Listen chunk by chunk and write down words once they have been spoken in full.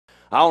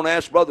I want to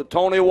ask Brother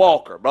Tony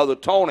Walker. Brother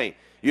Tony,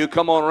 you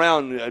come on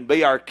around and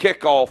be our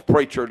kickoff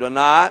preacher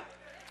tonight.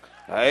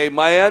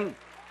 Amen.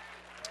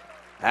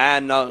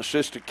 And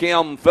Sister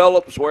Kim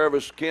Phillips, wherever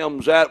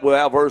Kim's at, we'll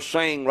have her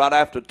sing right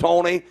after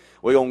Tony.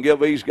 We're going to give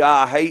these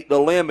guys, I hate to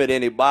limit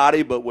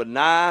anybody, but with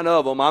 9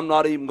 of them, I'm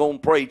not even going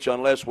to preach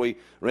unless we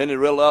really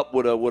reel up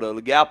with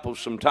a gap of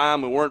some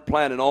time we weren't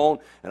planning on.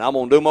 And I'm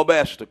going to do my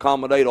best to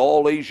accommodate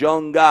all these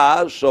young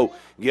guys. So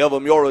give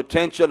them your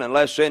attention and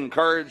let's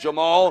encourage them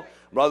all.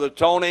 Brother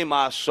Tony,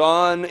 my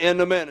son in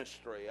the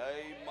ministry.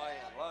 Amen.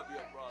 Love you,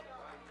 brother.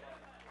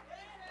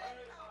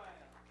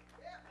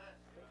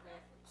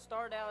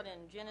 Start out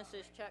in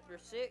Genesis chapter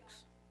 6.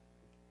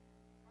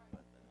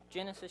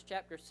 Genesis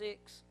chapter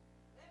 6.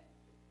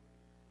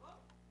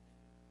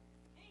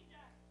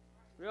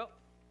 Yep.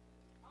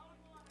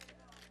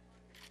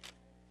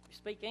 You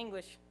speak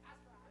English.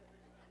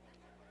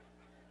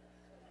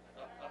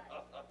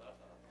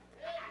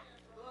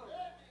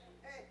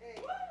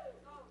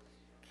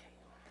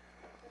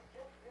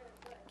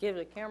 Give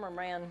the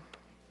cameraman,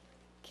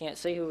 can't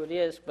see who it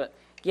is, but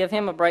give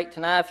him a break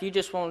tonight. If you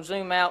just want to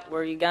zoom out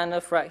where you got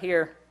enough right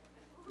here,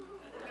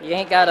 you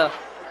ain't got to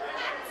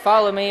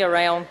follow me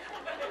around,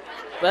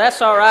 but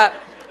that's all right.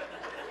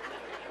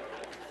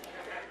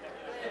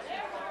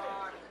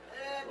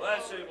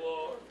 Bless you,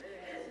 Lord.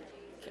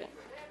 Okay.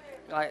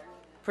 Like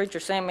Preacher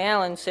Sammy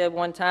Allen said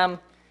one time,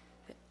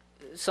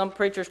 some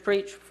preachers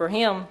preach for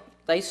him.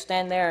 They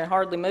stand there and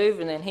hardly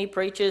move, and then he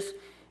preaches,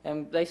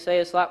 and they say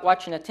it's like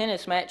watching a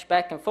tennis match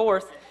back and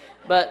forth.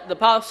 But the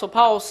Apostle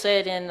Paul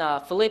said in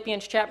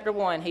Philippians chapter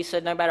 1, he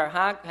said no matter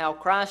how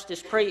Christ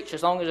is preached,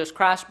 as long as it's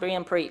Christ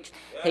being preached,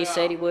 he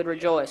said he would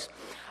rejoice.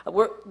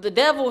 The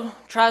devil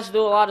tries to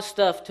do a lot of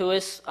stuff to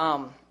us.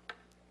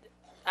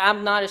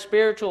 I'm not as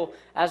spiritual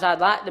as I'd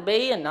like to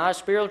be and not as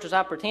spiritual as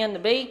I pretend to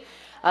be.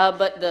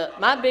 But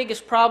my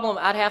biggest problem,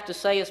 I'd have to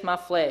say, is my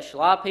flesh. A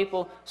lot of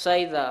people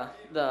say the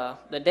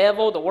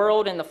devil, the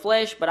world, and the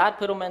flesh, but I'd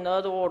put them in the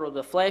other order,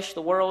 the flesh,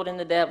 the world, and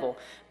the devil.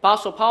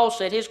 Apostle Paul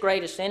said his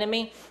greatest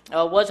enemy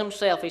was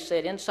himself. He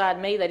said, inside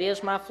me, that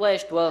is my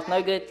flesh, dwelleth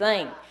no good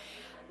thing.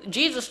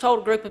 Jesus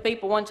told a group of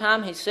people one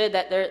time, he said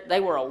that they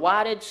were a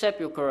whited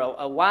sepulchre,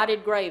 a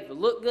whited grave. It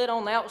looked good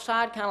on the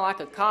outside, kind of like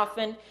a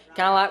coffin,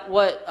 kind of like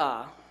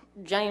what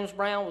James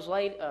Brown was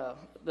laid,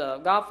 the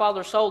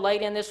Godfather's soul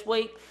laid in this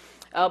week.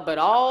 But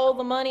all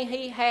the money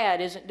he had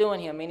isn't doing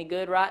him any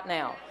good right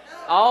now.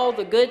 All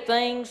the good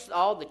things,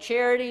 all the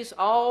charities,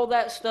 all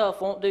that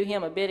stuff won't do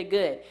him a bit of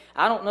good.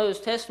 I don't know his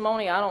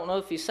testimony. I don't know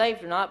if he's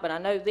saved or not, but I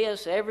know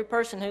this. Every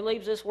person who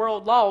leaves this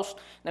world lost,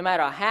 no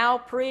matter how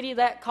pretty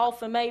that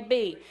coffin may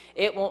be,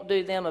 it won't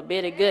do them a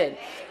bit of good.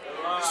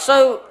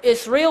 So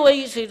it's real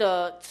easy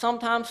to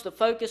sometimes to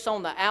focus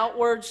on the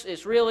outwards.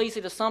 It's real easy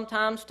to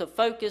sometimes to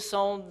focus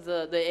on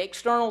the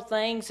external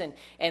things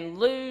and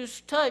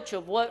lose touch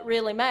of what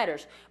really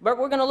matters. But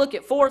we're going to look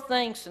at 4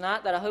 things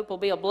tonight that I hope will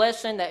be a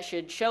blessing, that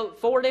should show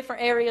 4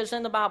 different areas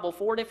in the Bible,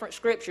 4 different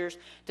scriptures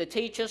to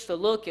teach us to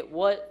look at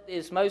what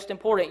is most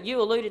important.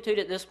 You alluded to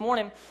it this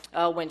morning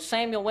when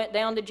Samuel went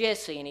down to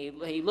Jesse, and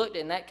he looked,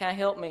 and that kind of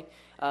helped me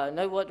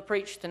know what to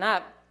preach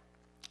tonight.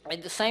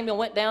 And Samuel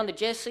went down to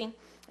Jesse.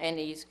 And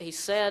he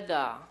said,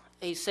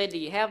 do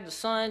you have the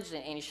sons?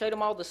 And he showed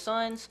him all the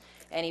sons.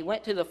 And he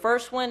went to the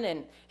first one,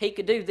 and he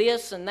could do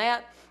this and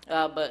that.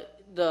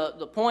 But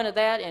the point of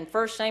that in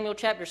 1 Samuel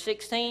chapter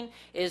 16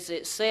 is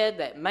it said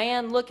that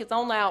man looketh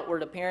on the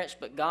outward appearance,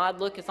 but God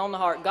looketh on the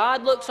heart.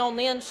 God looks on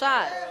the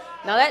inside.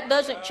 Now that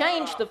doesn't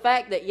change the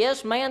fact that,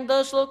 yes, man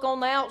does look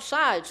on the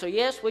outside. So,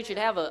 yes, we should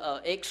have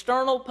an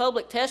external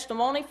public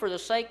testimony for the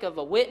sake of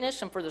a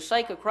witness and for the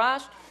sake of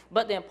Christ.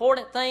 But the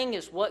important thing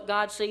is what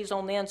God sees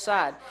on the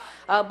inside.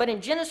 But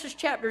in Genesis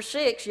chapter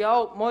 6,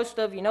 y'all, most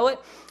of you know it,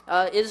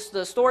 is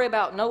the story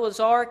about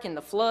Noah's Ark and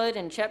the flood.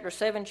 In chapter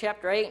 7,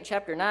 chapter 8, and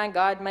chapter 9,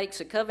 God makes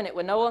a covenant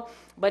with Noah.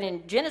 But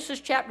in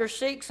Genesis chapter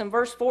 6 and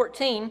verse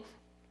 14,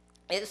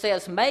 it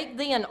says, make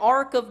thee an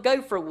ark of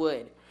gopher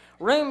wood.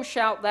 Room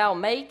shalt thou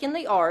make in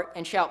the ark,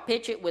 and shalt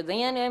pitch it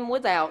within and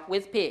without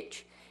with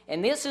pitch.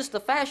 And this is the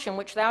fashion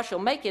which thou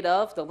shalt make it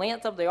of. The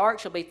length of the ark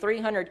shall be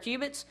 300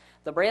 cubits,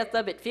 the breadth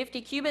of it 50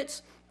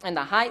 cubits, and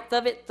the height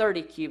of it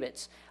 30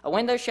 cubits. A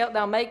window shalt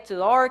thou make to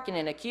the ark, and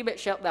in a cubit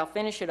shalt thou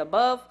finish it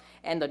above.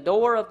 And of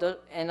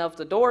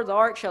the door of the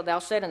ark shalt thou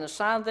set in the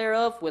side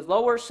thereof, with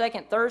lower,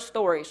 second, third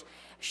stories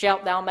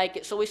shalt thou make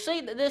it. So we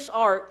see that this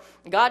ark,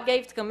 God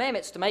gave the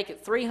commandments to make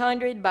it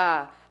 300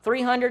 by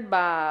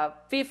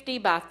 50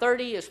 by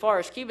 30 as far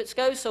as cubits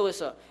go. So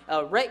it's a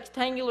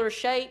rectangular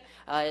shape.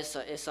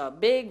 It's a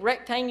big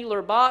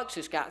rectangular box.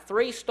 It's got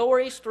 3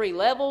 stories, 3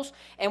 levels.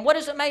 And what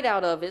is it made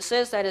out of? It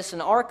says that it's an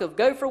ark of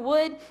gopher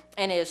wood.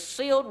 and is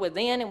sealed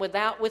within and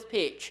without with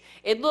pitch.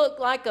 It looked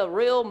like a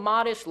real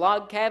modest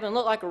log cabin,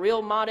 looked like a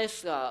real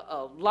modest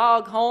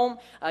log home.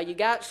 You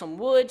got some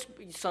woods,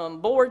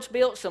 some boards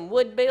built, some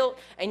wood built,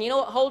 and you know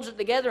what holds it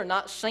together?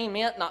 Not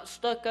cement, not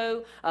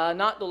stucco,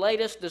 not the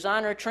latest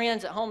designer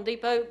trends at Home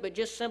Depot, but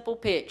just simple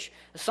pitch.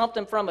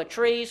 Something from a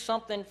tree,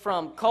 something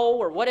from coal,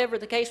 or whatever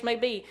the case may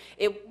be.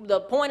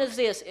 The point is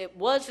this: it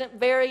wasn't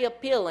very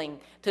appealing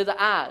to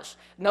the eyes.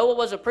 Noah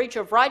was a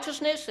preacher of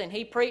righteousness, and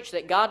he preached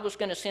that God was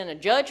going to send a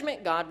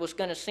judgment. God was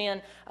going to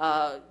send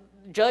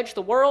judge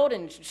the world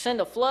and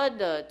send a flood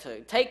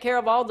to take care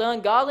of all the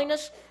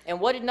ungodliness. And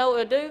what did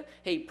Noah do?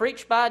 He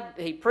preached,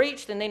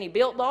 and then he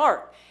built the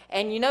ark.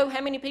 And you know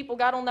how many people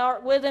got on the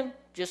ark with him?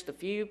 Just a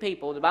few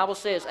people. The Bible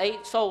says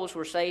 8 souls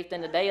were saved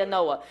in the day of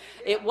Noah.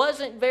 It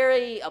wasn't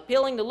very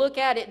appealing to look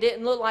at. It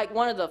didn't look like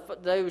one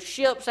of those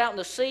ships out in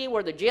the sea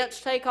where the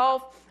jets take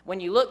off. When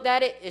you looked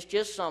at it, it's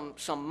just some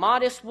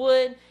modest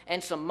wood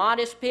and some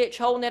modest pitch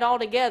holding it all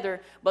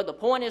together. But the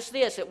point is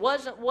this: it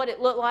wasn't what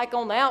it looked like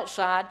on the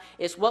outside,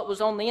 it's what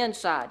was on the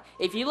inside.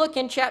 If you look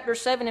in chapter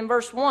 7 and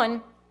verse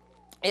 1,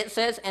 it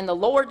says, "And the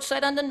Lord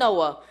said unto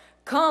Noah,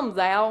 Come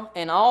thou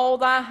and all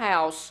thy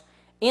house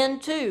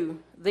into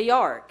the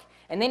ark."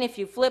 And then if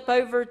you flip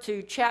over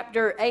to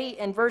chapter 8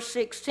 and verse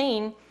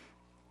 16,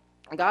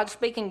 God's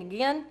speaking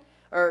again,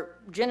 or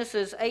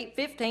Genesis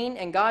 8:15,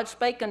 "And God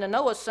spake unto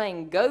Noah,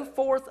 saying, Go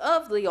forth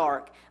of the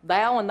ark,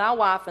 thou and thy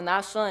wife and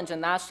thy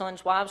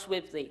sons' wives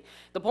with thee."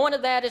 The point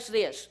of that is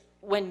this: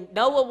 when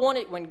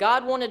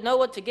God wanted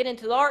Noah to get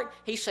into the ark,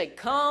 he said,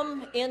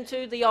 "Come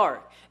into the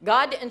ark."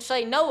 God didn't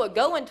say, "Noah,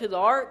 go into the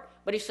ark,"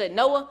 but he said,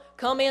 "Noah,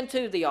 come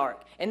into the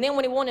ark." And then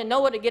when he wanted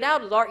Noah to get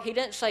out of the ark, he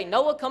didn't say,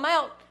 "Noah, come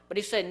out," but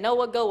he said,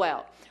 "Noah, go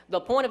out."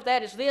 The point of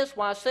that is this: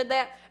 why I said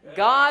that,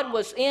 God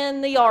was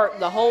in the ark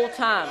the whole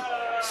time.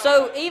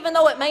 So even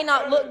though it may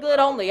not look good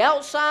on the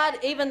outside,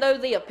 even though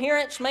the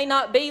appearance may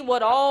not be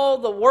what all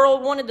the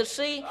world wanted to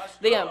see,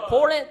 the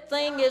important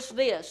thing is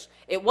this: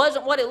 it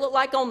wasn't what it looked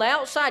like on the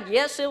outside.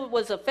 Yes, it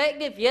was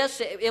effective.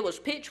 Yes, it was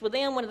pitched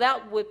within,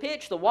 without with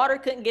pitch. The water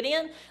couldn't get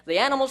in. The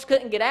animals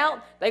couldn't get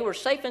out. They were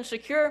safe and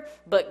secure.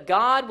 But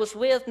God was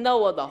with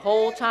Noah the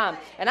whole time.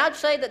 And I'd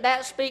say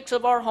that speaks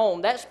of our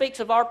home. That speaks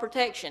of our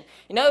protection.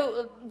 You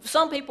know,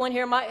 some people in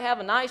here might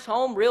have a nice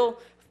home, real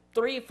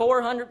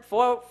 300,000,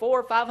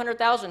 400,000,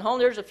 500,000 home.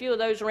 There's a few of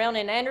those around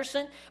in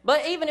Anderson.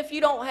 But even if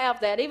you don't have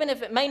that, even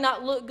if it may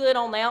not look good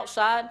on the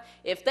outside,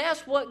 if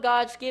that's what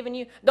God's given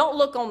you, don't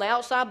look on the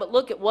outside, but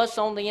look at what's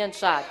on the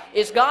inside.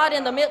 Is God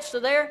in the midst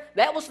of there?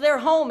 That was their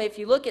home. If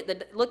you look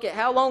at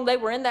how long they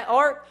were in that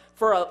ark,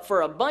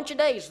 for a bunch of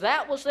days,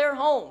 that was their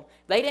home.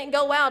 They didn't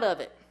go out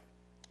of it.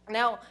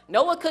 Now,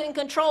 Noah couldn't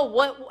control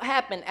what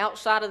happened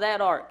outside of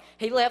that ark.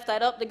 He left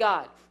that up to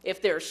God. If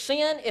there's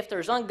sin, if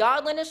there's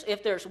ungodliness,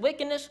 if there's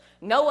wickedness,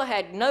 Noah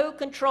had no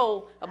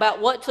control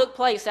about what took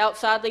place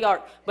outside the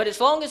ark. But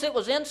as long as it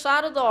was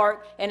inside of the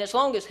ark, and as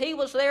long as he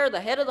was there, the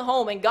head of the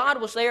home, and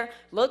God was there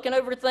looking at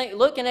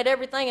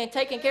everything and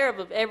taking care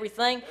of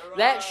everything,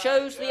 that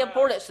shows the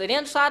importance that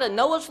inside of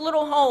Noah's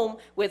little home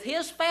with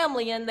his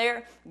family in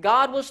there,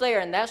 God was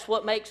there, and that's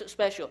what makes it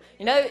special.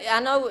 You know,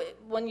 I know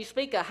when you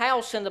speak a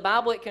house in the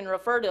Bible, it can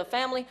refer to a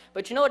family,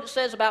 but you know what it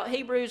says about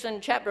Hebrews in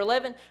chapter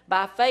 11?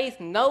 By faith,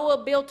 Noah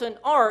built an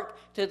ark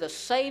to the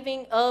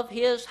saving of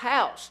his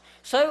house.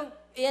 So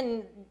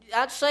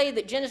I'd say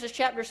that Genesis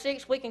chapter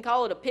 6, we can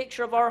call it a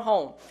picture of our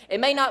home.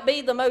 It may not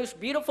be the most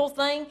beautiful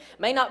thing,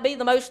 may not be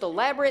the most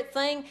elaborate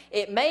thing,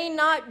 it may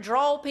not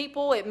draw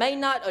people, it may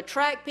not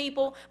attract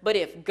people, but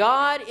if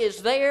God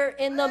is there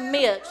in the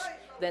midst,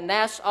 then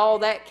that's all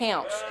that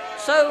counts.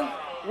 So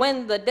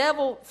when the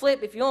devil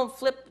if you want to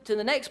flip to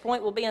the next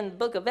point, we'll be in the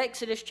book of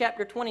Exodus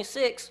chapter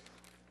 26.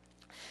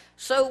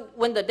 So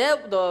when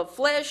the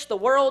flesh, the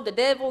world, the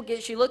devil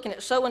gets you looking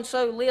at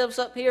so-and-so lives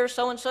up here,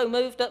 so-and-so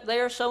moved up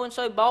there,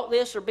 so-and-so bought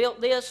this or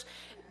built this,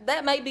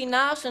 that may be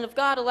nice, and if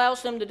God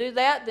allows them to do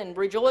that, then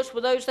rejoice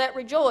with those that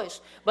rejoice.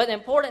 But the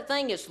important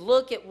thing is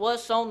look at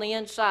what's on the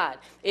inside.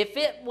 If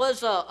it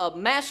was a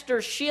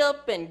master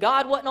ship and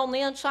God wasn't on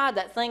the inside,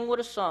 that thing would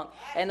have sunk,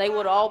 and they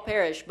would have all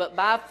perished. But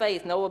by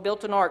faith, Noah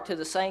built an ark to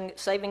the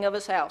saving of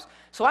his house.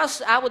 So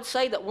I would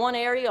say that one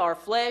area, our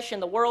flesh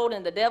and the world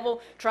and the devil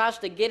tries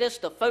to get us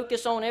to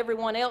focus on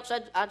everyone else.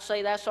 I'd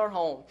say that's our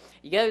home.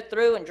 You go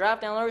through and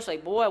drive down there and say,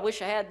 boy, I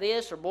wish I had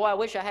this, or boy, I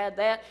wish I had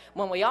that.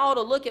 When we ought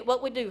to look at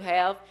what we do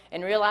have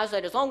and realize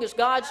that as long as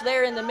God's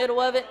there in the middle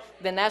of it,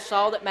 then that's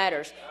all that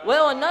matters.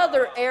 Well,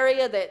 another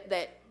area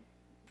that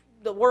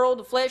the world,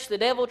 the flesh, the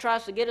devil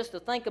tries to get us to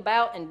think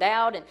about and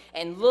doubt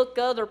and look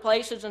other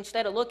places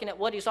instead of looking at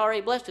what he's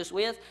already blessed us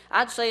with,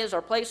 I'd say is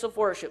our place of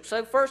worship.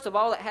 So first of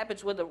all, that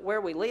happens with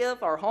where we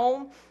live, our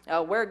home,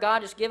 where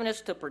God has given us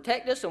to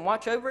protect us and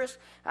watch over us.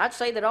 I'd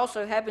say that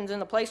also happens in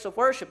the place of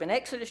worship. In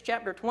Exodus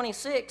chapter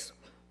 26,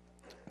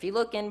 if you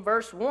look in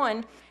verse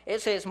 1,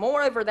 it says,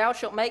 Moreover, thou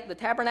shalt make the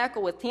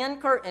tabernacle with 10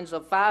 curtains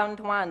of fine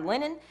twined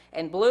linen,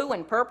 and blue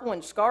and purple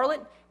and scarlet,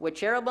 with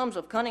cherubims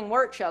of cunning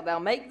work shalt thou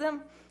make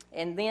them.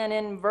 And then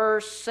in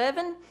verse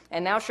 7,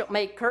 and thou shalt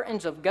make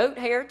curtains of goat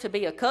hair to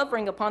be a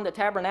covering upon the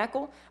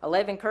tabernacle.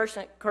 11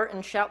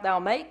 curtains shalt thou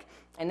make.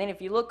 And then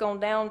if you look on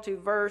down to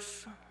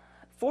verse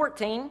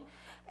 14,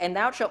 and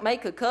thou shalt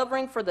make a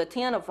covering for the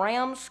tent of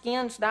ram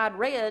skins dyed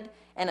red,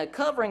 and a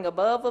covering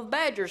above of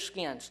badger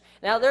skins.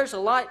 Now there's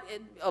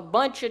a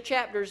bunch of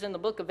chapters in the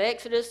book of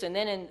Exodus, and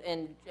then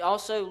in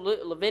also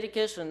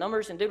Leviticus and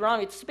Numbers and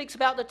Deuteronomy. It speaks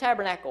about the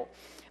tabernacle.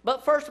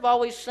 But first of all,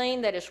 we've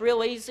seen that it's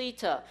real easy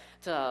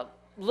to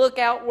look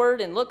outward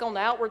and look on the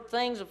outward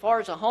things as far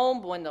as a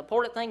home, when the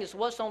important thing is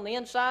what's on the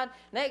inside.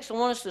 Next, I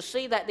want us to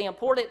see that the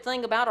important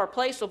thing about our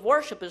place of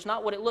worship is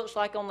not what it looks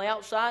like on the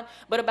outside,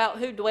 but about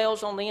who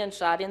dwells on the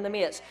inside in the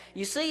midst.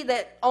 You see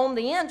that on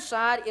the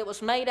inside, it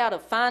was made out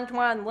of fine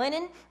twined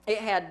linen. It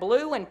had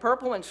blue and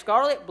purple and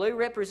scarlet, blue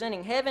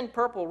representing heaven,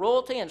 purple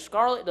royalty, and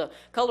scarlet the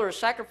color of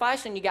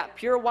sacrifice. And you got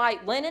pure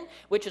white linen,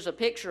 which is a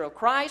picture of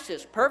Christ.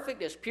 It's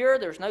perfect, it's pure,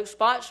 there's no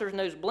spots, there's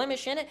no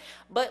blemish in it.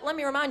 But let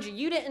me remind you,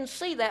 you didn't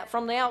see that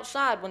from the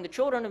outside. When the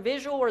children of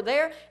Israel were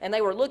there and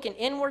they were looking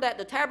inward at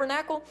the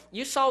tabernacle,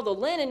 you saw the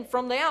linen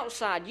from the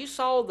outside. You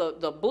saw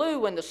the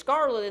blue and the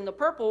scarlet and the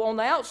purple on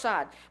the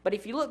outside. But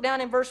if you look down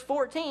in verse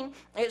 14,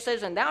 it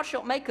says, and thou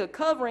shalt make a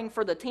covering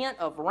for the tent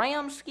of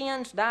ram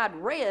skins dyed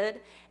red,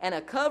 and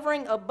a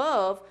covering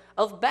above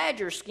of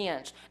badger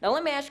skins. Now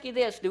let me ask you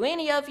this. Do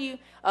any of you,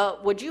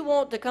 would you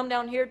want to come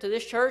down here to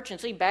this church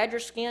and see badger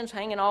skins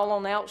hanging all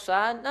on the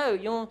outside? No,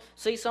 you want to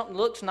see something that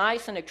looks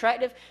nice and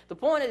attractive? The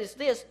point is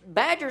this: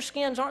 badger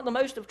skins aren't the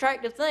most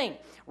attractive thing.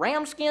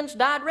 Ram skins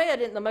dyed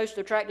red isn't the most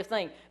attractive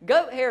thing.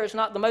 Goat hair is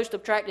not the most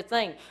attractive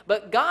thing.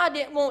 But God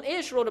didn't want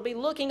Israel to be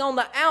looking on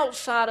the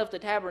outside of the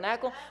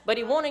tabernacle, but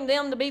He wanted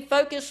them to be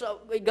focused,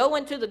 go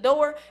into the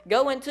door,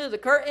 go into the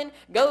curtain,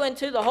 go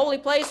into the holy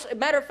place.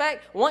 Matter of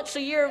fact, once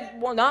a year,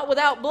 well, not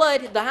without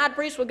blood, the high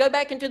priest would go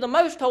back into the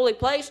most holy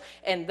place,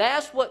 and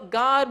that's what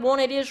God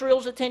wanted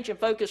Israel's attention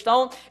focused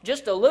on.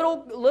 Just a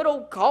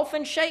little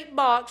coffin-shaped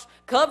box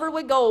covered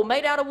with gold,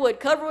 made out of wood,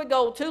 covered with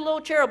gold, 2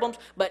 little cherubims,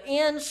 but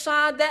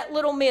inside that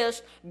little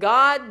mist,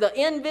 God, the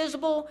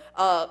invisible,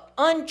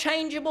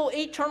 unchangeable,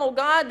 eternal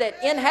God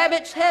that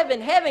inhabits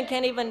heaven, heaven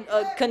can't even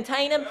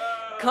contain Him,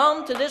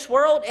 come to this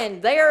world,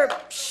 and there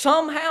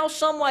somehow,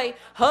 some way,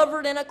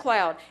 hovered in a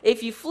cloud.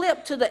 If you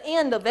flip to the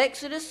end of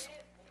Exodus,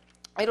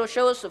 it'll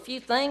show us a few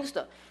things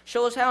to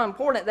show us how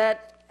important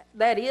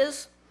that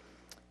is.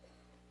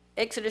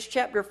 Exodus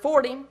chapter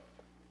 40.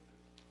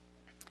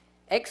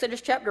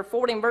 Exodus chapter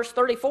 40 and verse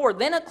 34.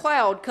 Then a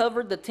cloud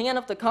covered the tent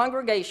of the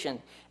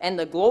congregation, and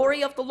the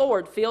glory of the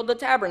Lord filled the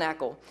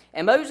tabernacle.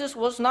 And Moses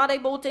was not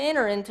able to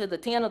enter into the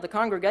tent of the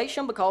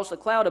congregation, because the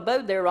cloud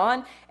abode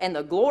thereon, and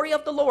the glory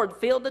of the Lord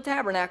filled the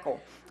tabernacle.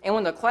 And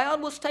when the cloud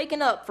was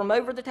taken up from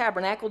over the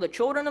tabernacle, the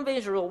children of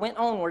Israel went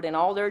onward in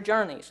all their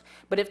journeys.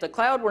 But if the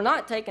cloud were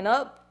not taken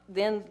up,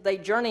 then they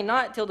journeyed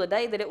not till the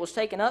day that it was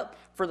taken up.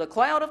 For the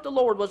cloud of the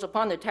Lord was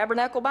upon the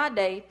tabernacle by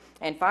day,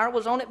 and fire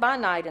was on it by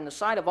night, in the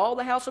sight of all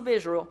the house of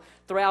Israel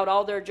throughout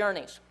all their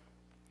journeys.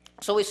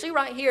 So we see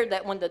right here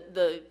that when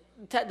the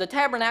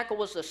tabernacle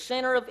was the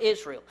center of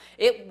Israel.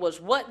 It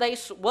was what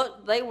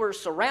they were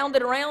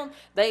surrounded around.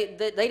 They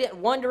didn't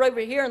wander over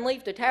here and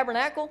leave the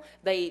tabernacle.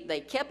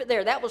 They kept it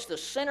there. That was the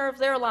center of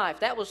their life.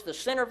 That was the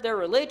center of their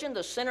religion,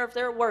 the center of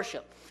their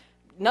worship.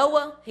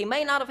 Noah, he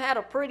may not have had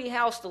a pretty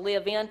house to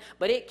live in,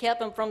 but it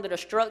kept him from the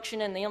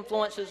destruction and the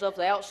influences of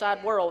the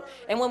outside world.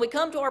 And when we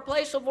come to our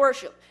place of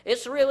worship,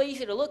 it's real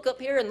easy to look up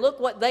here and look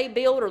what they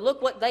build, or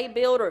look what they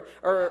build,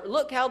 or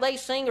look how they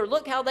sing, or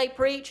look how they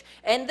preach.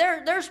 And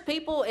there's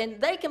people, and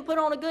they can put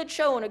on a good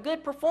show and a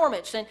good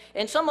performance,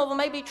 and some of them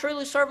may be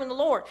truly serving the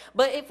Lord.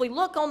 But if we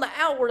look on the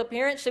outward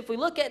appearance, if we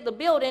look at the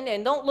building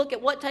and don't look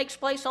at what takes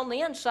place on the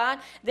inside,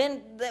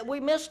 then we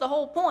miss the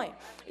whole point.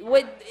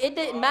 It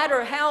didn't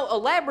matter how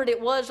elaborate it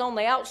was on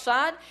the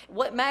outside.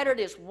 What mattered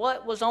is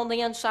what was on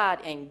the inside,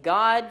 and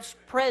God's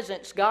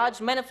presence,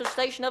 God's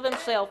manifestation of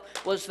Himself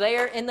was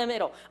there in the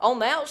middle. On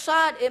the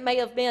outside, it may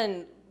have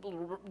been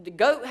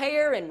goat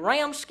hair and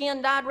ram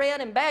skin dyed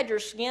red and badger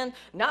skin,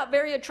 not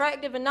very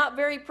attractive and not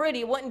very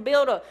pretty. Wouldn't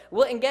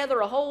gather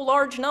a whole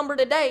large number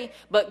today.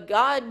 But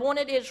God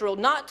wanted Israel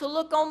not to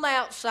look on the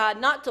outside,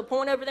 not to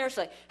point over there and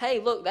say, hey,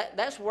 look,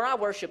 that's where I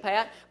worship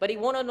at. But He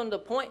wanted them to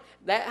point.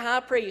 That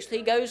high priest,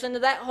 he goes into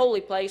that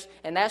holy place,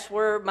 and that's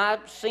where my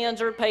sins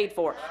are paid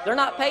for. They're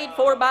not paid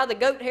for by the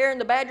goat hair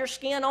and the badger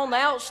skin on the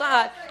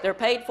outside. They're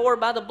paid for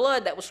by the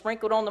blood that was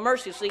sprinkled on the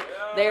mercy seat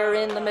there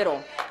in the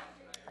middle.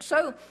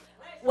 So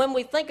when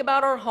we think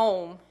about our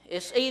home,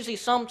 it's easy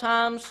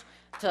sometimes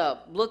to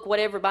look what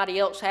everybody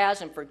else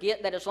has and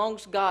forget that as long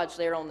as God's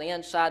there on the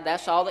inside,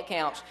 that's all that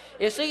counts.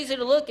 It's easy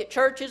to look at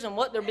churches and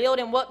what they're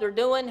building, what they're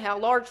doing, how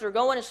large they're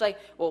going, and say,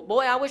 well,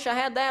 boy, I wish I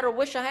had that, or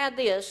wish I had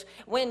this.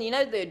 When, you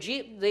know,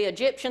 the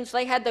Egyptians,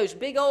 they had those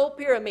big old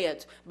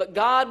pyramids, but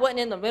God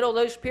wasn't in the middle of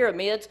those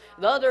pyramids.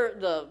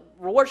 The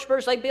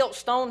worshipers, they built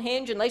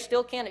Stonehenge, and they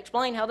still can't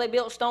explain how they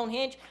built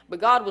Stonehenge,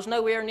 but God was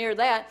nowhere near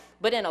that.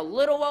 But in a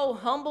little old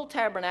humble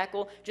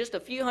tabernacle, just a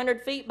few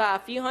hundred feet by a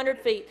few hundred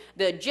feet,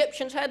 the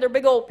Egyptians had their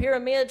big old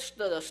pyramids.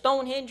 The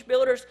Stonehenge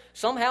builders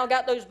somehow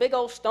got those big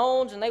old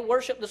stones, and they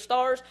worshiped the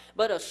stars.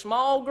 But a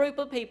small group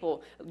of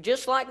people,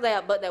 just like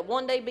that, but that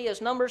one day be as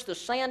numbers the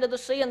sand of the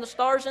sea and the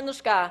stars in the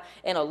sky,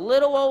 in a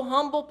little old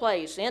humble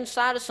place,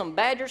 inside of some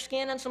badger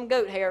skin and some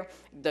goat hair,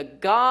 the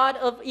God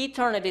of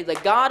eternity, the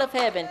God of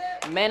heaven,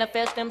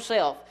 manifest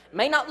himself.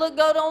 May not look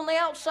good on the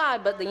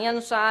outside, but the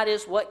inside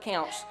is what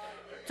counts.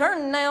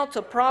 Turn now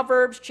to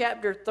Proverbs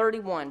chapter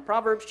 31.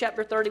 Proverbs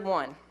chapter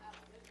 31.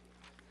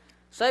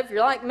 So if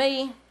you're like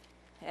me,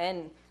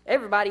 and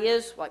everybody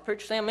is, like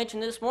Preacher Sam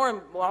mentioned this morning,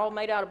 we're all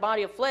made out of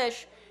body of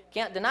flesh,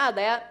 can't deny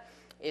that.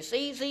 It's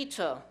easy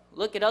to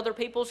look at other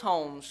people's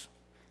homes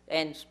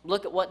and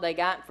look at what they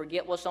got and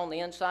forget what's on the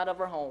inside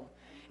of our home.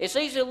 It's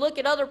easy to look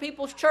at other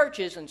people's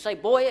churches and say,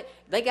 boy,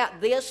 they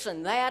got this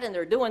and that, and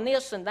they're doing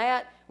this and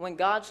that, when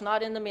God's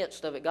not in the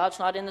midst of it. God's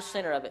not in the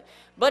center of it.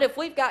 But if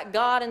we've got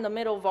God in the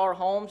middle of our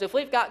homes, if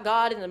we've got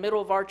God in the middle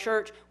of our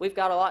church, we've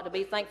got a lot to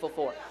be thankful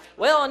for.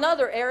 Well,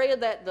 another area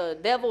that the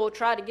devil will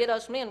try to get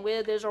us men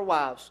with is our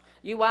wives.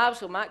 You wives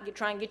who might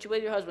try and get you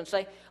with your husband,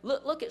 say,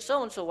 look at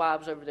so-and-so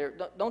wives over there.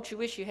 Don't you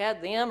wish you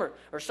had them?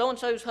 Or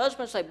so-and-so's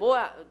husband say,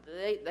 boy,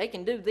 they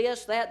can do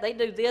this, that. They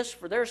do this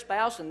for their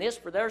spouse and this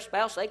for their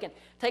spouse. They can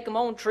take them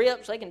on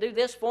trips. They can do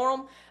this for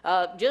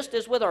them. Just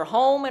as with our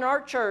home and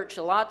our church,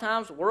 a lot of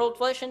times the world,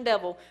 flesh, and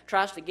devil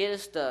tries to get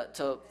us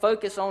to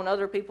focus on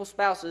other people's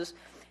spouses.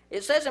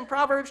 It says in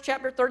Proverbs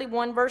chapter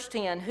 31, verse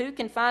 10, who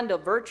can find a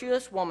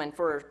virtuous woman,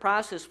 for her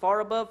price is far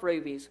above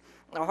rubies.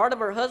 The heart of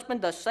her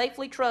husband does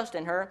safely trust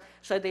in her,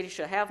 so that he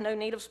shall have no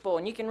need of spoil.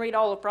 And you can read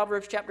all of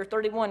Proverbs chapter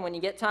 31 when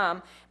you get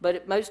time,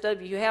 but most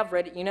of you have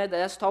read it. You know that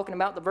that's talking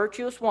about the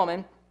virtuous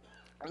woman.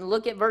 And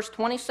look at verse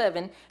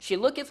 27. She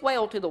looketh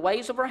well to the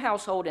ways of her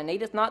household, and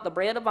eateth not the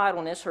bread of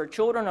idleness. Her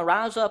children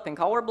arise up and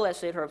call her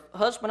blessed, her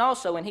husband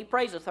also, and he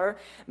praiseth her.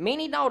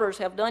 Many daughters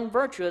have done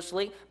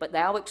virtuously, but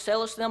thou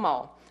excellest them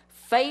all.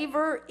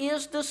 Favor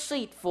is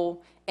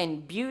deceitful,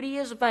 and beauty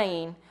is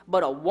vain,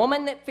 but a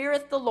woman that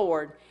feareth the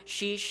Lord,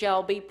 she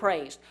shall be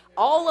praised.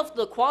 All of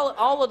the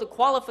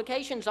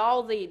qualifications,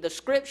 all the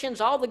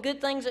descriptions, all the good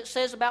things it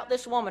says about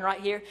this woman right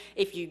here,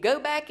 if you go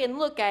back and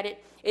look at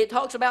it, it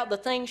talks about the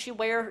things she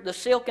wears, the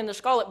silk and the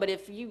scarlet, but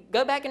if you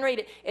go back and read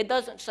it, it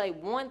doesn't say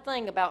one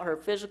thing about her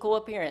physical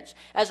appearance.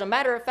 As a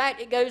matter of fact,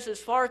 it goes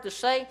as far as to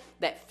say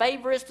that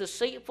favor is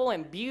deceitful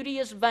and beauty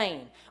is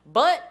vain.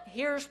 But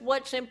here's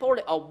what's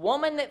important. A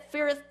woman that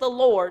feareth the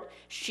Lord,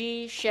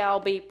 she shall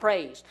be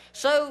praised.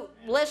 So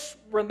let's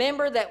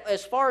remember that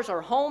as far as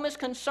our home is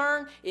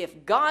concerned,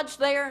 if God's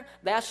there,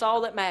 that's all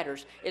that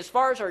matters. As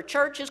far as our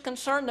church is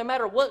concerned, no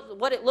matter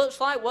what it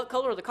looks like, what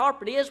color the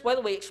carpet is,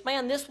 whether we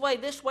expand this way,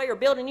 or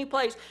build a new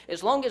place,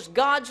 as long as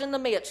God's in the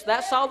midst,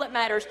 that's all that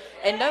matters.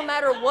 And no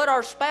matter what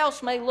our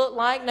spouse may look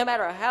like, no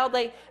matter how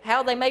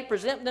they may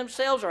present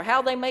themselves or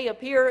how they may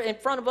appear in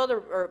front of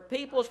other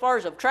people as far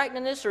as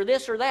attractiveness or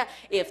this or that,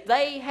 if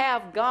they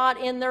have God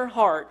in their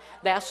heart,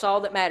 that's all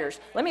that matters.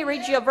 Let me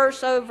read you a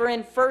verse over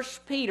in 1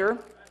 Peter.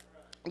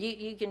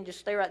 You can just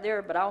stay right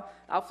there, but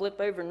I'll flip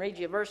over and read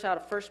you a verse out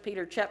of 1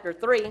 Peter chapter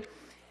 3.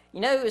 You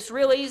know, it's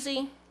real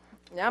easy.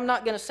 I'm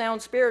not going to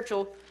sound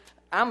spiritual.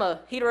 I'm a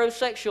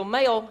heterosexual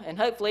male, and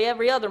hopefully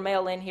every other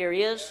male in here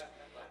is.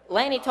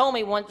 Lanny told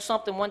me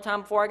something one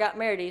time before I got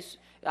married.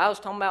 I was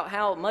talking about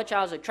how much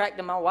I was attracted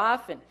to my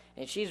wife, and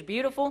she's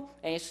beautiful.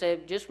 And he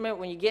said, just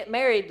remember, when you get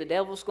married, the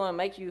devil's going to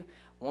make you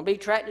want to be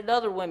attracted to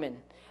other women.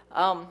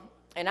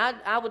 And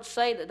I would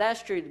say that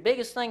that's true. The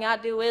biggest thing I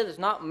deal with is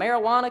not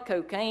marijuana,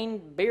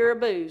 cocaine, beer, or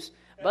booze,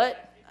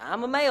 but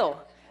I'm a male.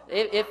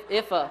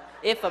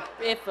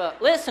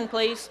 Listen,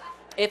 please.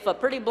 If a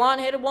pretty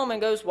blonde-headed woman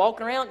goes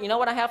walking around, you know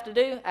what I have to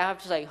do? I have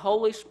to say,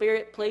 Holy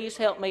Spirit, please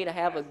help me to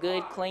have a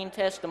good, clean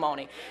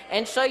testimony.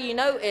 And so, you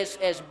know,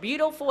 as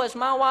beautiful as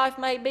my wife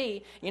may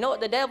be, you know what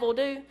the devil will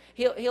do?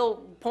 He'll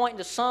point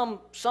to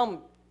some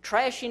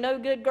trashy,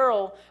 no-good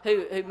girl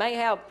who may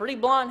have pretty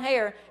blonde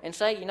hair and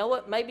say, you know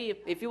what, maybe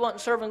if you wasn't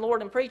serving the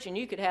Lord and preaching,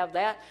 you could have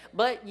that.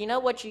 But you know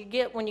what you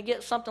get when you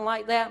get something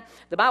like that?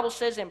 The Bible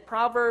says in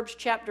Proverbs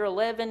chapter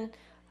 11,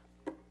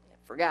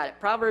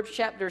 Proverbs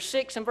chapter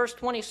 6 and verse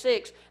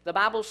 26, the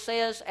Bible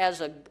says,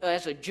 as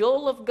a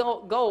jewel of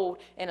gold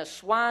in a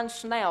swine's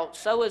snout,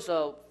 so is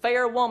a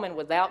fair woman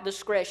without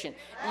discretion.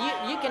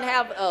 You can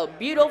have a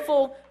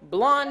beautiful,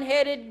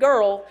 blonde-headed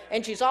girl,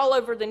 and she's all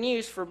over the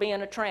news for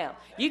being a tramp.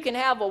 You can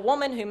have a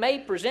woman who may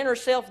present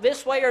herself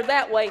this way or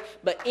that way,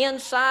 but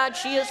inside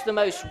she is the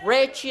most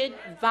wretched,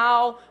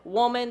 vile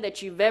woman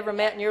that you've ever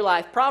met in your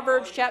life.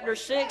 Proverbs chapter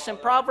 6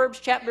 and Proverbs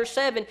chapter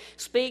 7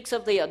 speaks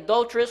of the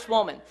adulterous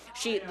woman.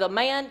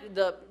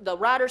 The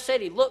writer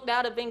said he looked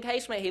out of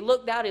encasement, he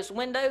looked out his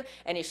window,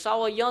 and he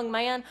saw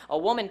a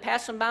woman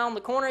passing by on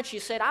the corner, and she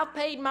said, I've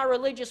paid my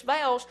religious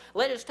vows,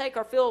 let us take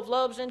our fill of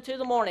loves into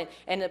the morning.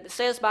 And it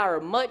says by her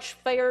much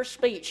fair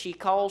speech she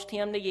caused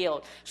him to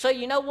yield. So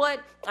you know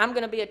what? I'm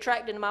going to be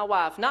attracted to my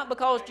wife, not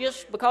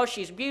just because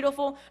she's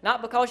beautiful,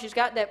 not because she's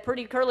got that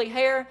pretty curly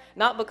hair,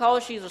 not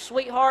because she's a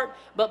sweetheart,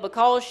 but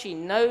because she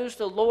knows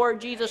the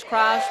Lord Jesus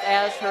Christ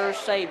as her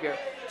Savior.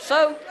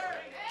 So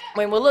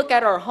when we look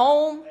at our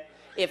home,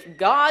 if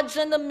God's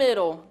in the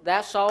middle,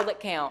 that's all that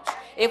counts.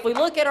 If we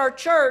look at our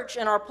church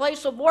and our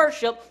place of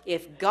worship,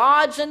 if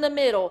God's in the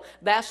middle,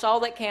 that's all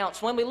that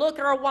counts. When we look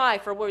at our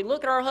wife, or we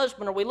look at our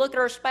husband, or we look at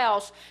our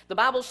spouse, the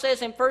Bible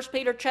says in 1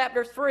 Peter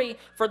chapter 3,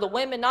 for the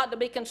women not to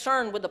be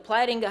concerned with the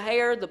plaiting of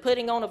hair, the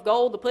putting on of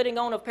gold, the putting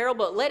on of apparel,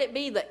 but let it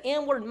be the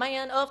inward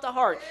man of the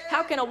heart.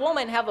 How can a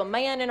woman have a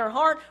man in her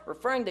heart?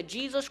 Referring to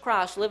Jesus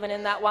Christ living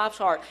in that wife's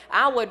heart.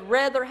 I would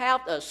rather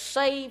have a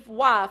saved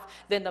wife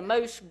than the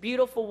most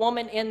beautiful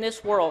woman in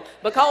this world,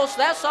 because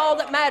that's all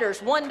that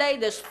matters. One day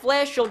this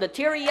flesh will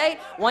deteriorate,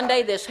 one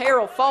day this hair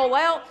will fall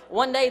out,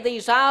 one day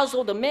these eyes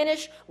will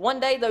diminish, one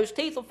day those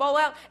teeth will fall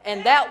out,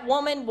 and that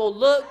woman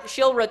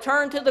she'll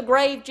return to the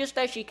grave just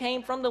as she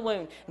came from the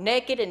womb,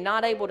 naked and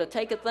not able to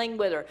take a thing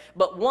with her.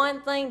 But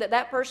one thing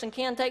that person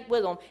can take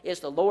with them is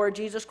the Lord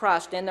Jesus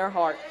Christ in their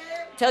heart.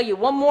 I'll tell you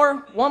one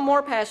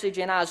more passage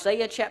in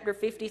Isaiah chapter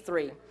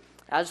 53.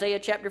 Isaiah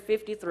chapter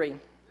 53.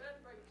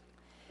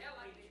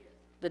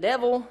 The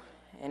devil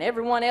and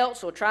everyone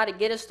else will try to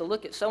get us to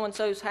look at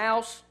so-and-so's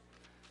house,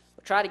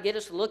 will try to get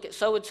us to look at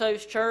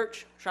so-and-so's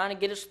church, trying to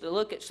get us to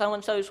look at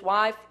so-and-so's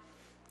wife,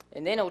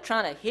 and then he'll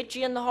try to hit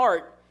you in the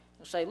heart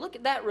and say, look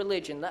at that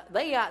religion.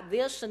 They got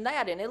this and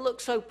that, and it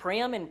looks so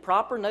prim and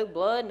proper, no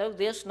blood, no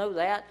this, no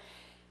that.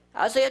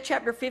 Isaiah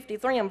chapter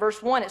 53 and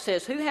verse 1, it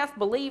says, who hath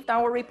believed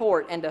our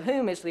report, and to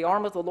whom is the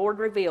arm of the Lord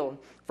revealed?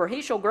 For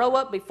he shall grow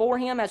up before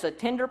him as a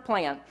tender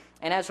plant,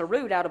 and as a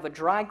root out of a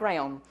dry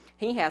ground.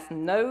 He hath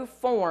no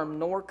form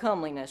nor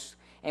comeliness,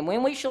 and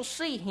when we shall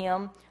see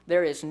him,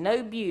 there is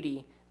no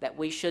beauty that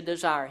we should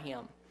desire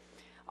him.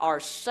 Our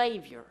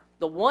Savior,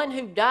 the one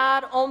who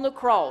died on the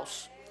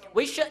cross.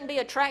 We shouldn't be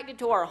attracted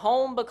to our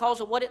home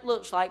because of what it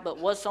looks like, but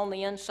what's on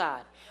the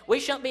inside. We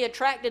shouldn't be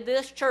attracted to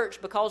this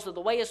church because of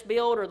the way it's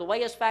built or the way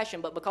it's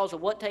fashioned, but because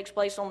of what takes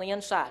place on the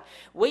inside.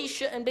 We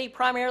shouldn't be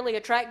primarily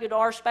attracted to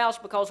our spouse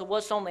because of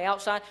what's on the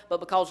outside, but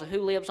because of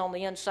who lives on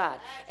the inside.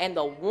 And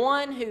the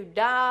one who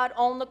died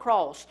on the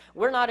cross,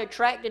 we're not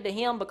attracted to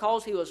him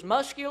because he was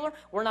muscular.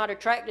 We're not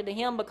attracted to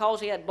him because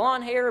he had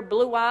blonde hair, or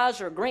blue eyes,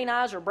 or green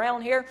eyes, or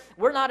brown hair.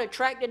 We're not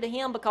attracted to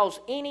him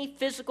because any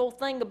physical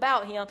thing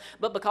about him,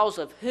 but because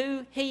of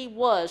who he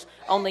was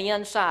on the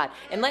inside.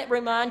 And let me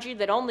remind you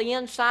that on the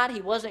inside,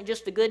 he wasn't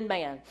just a good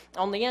man.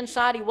 On the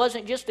inside, he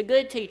wasn't just a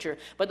good teacher.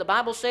 But the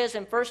Bible says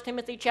in 1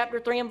 Timothy chapter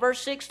 3 and verse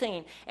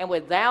 16, and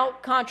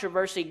without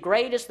controversy,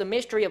 great is the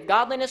mystery of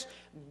godliness.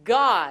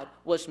 God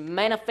was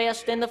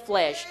manifest in the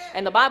flesh.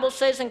 And the Bible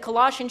says in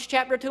Colossians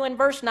chapter 2 and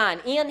verse 9,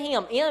 in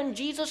him, in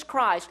Jesus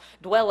Christ,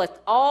 dwelleth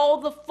all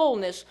the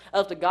fullness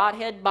of the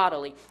Godhead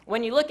bodily.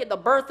 When you look at the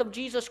birth of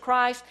Jesus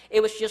Christ,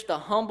 it was just a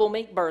humble,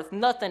 meek birth.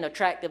 Nothing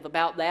attractive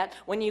about that.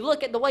 When you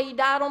look at the way he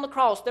died on the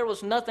cross, there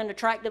was nothing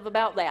attractive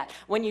about that.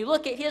 When you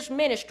look at his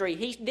ministry,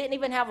 he didn't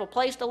even have a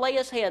place to lay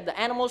his head. The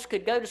animals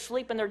could go to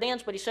sleep in their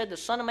dens, but he said, the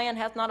Son of Man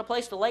hath not a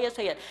place to lay his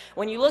head.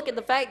 When you look at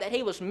the fact that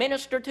he was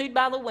ministered to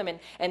by the women,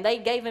 and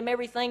they gave him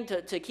everything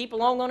to keep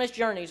along on his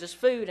journeys, his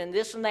food and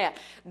this and that,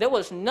 there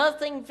was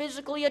nothing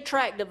physically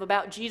attractive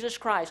about Jesus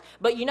Christ.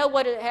 But you know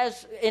what it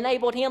has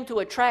enabled him to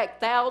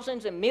attract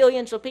thousands and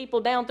millions of people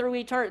down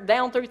through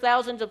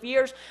thousands of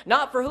years?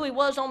 Not for who he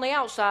was on the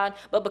outside,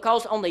 but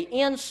because on the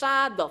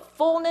inside, the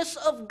fullness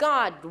of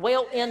God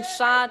dwelt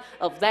inside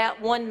of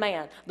that one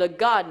man, the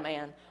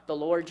God-man, the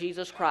Lord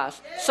Jesus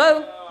Christ.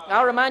 So,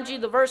 I'll remind you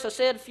the verse I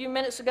said a few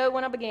minutes ago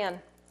when I began.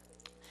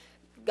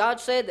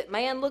 God said that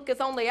man looketh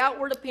on the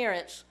outward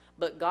appearance,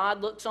 but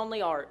God looks on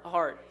the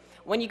heart.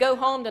 When you go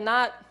home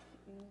tonight,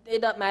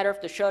 it doesn't matter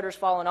if the shutter's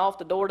falling off,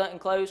 the door doesn't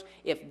close.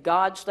 If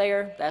God's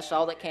there, that's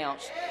all that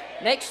counts.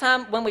 Next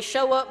time, when we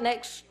show up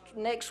next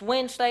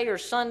Wednesday or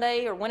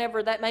Sunday or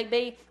whenever that may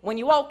be, when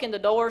you walk in the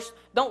doors,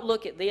 don't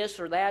look at this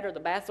or that or the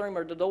bathroom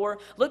or the door.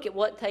 Look at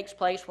what takes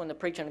place when the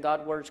preaching of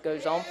God's words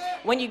goes on.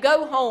 When you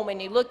go home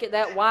and you look at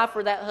that wife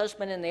or that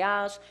husband in the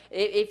eyes,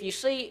 if you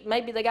see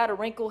maybe they got a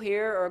wrinkle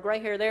here or a gray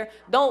hair there,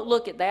 don't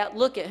look at that.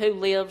 Look at who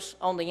lives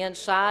on the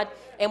inside.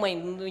 And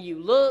when you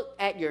look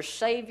at your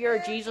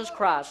Savior, Jesus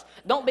Christ,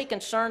 don't be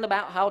concerned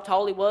about how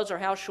tall he was or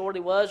how short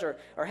he was or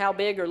how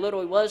big or little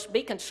he was.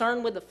 Be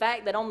concerned with the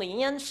fact that on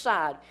the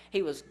inside,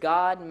 he was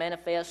God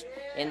manifest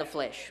in the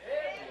flesh.